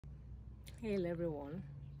Hello everyone.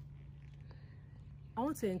 I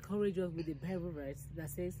want to encourage us with the Bible verse that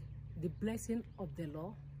says, the blessing of the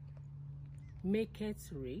Lord maketh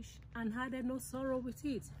rich and addeth no sorrow with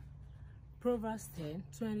it. Proverbs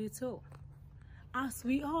 10:22. As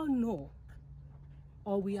we all know,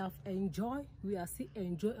 or we have enjoyed, we are still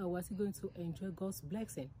enjoy, or we're still going to enjoy God's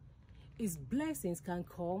blessing. His blessings can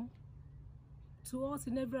come to us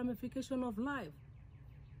in every ramification of life.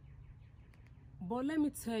 But let me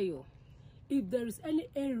tell you, if there is any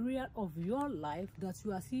area of your life that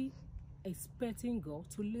you are still expecting God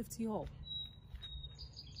to lift you up,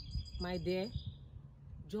 my dear,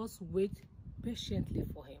 just wait patiently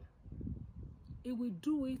for Him. He will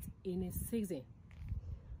do it in a season.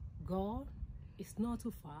 God is not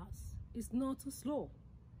too fast, it's not too slow.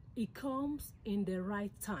 It comes in the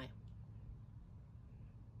right time.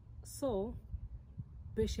 So,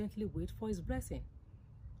 patiently wait for His blessing,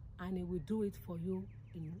 and He will do it for you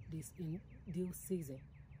in due season.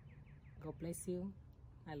 God bless you.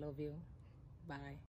 I love you. Bye.